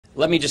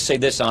let me just say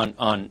this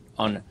on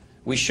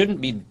we shouldn't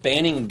be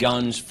banning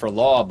guns for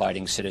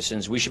law-abiding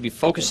citizens. We should be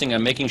focusing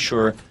on making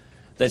sure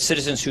that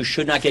citizens who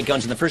should not get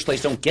guns in the first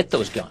place don't get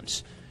those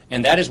guns.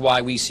 And that is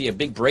why we see a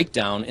big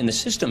breakdown in the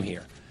system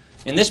here.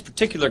 In this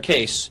particular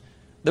case,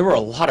 there were a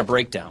lot of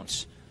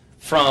breakdowns,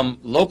 from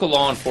local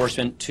law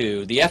enforcement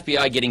to the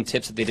FBI getting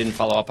tips that they didn't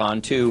follow up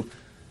on, to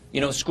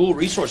school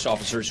resource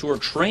officers who are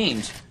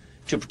trained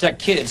to protect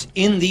kids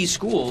in these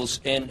schools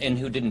and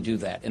who didn't do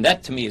that. And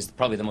that, to me, is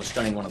probably the most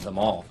stunning one of them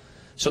all.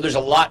 So there's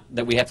a lot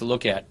that we have to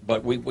look at,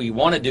 but what we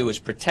want to do is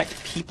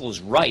protect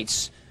people's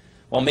rights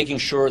while making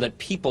sure that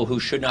people who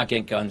should not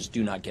get guns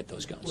do not get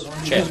those guns.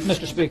 Chad.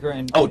 Mr. Speaker.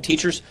 And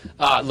teachers?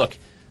 Look,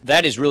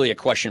 that is really a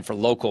question for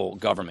local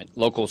government,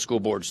 local school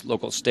boards,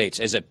 local states.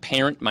 As a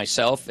parent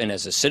myself and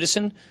as a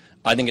citizen,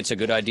 I think it's a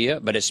good idea,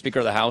 but as Speaker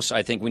of the House,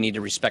 I think we need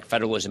to respect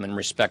federalism and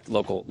respect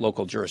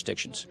local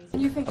jurisdictions.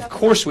 Of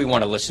course we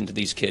want to listen to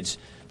these kids,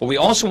 but we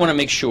also want to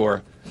make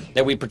sure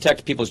that we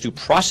protect people's due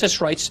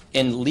process rights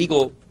and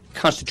legal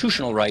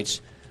constitutional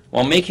rights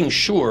while making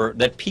sure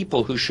that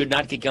people who should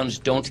not get guns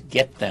don't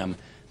get them.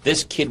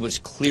 This kid was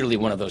clearly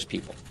one of those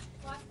people.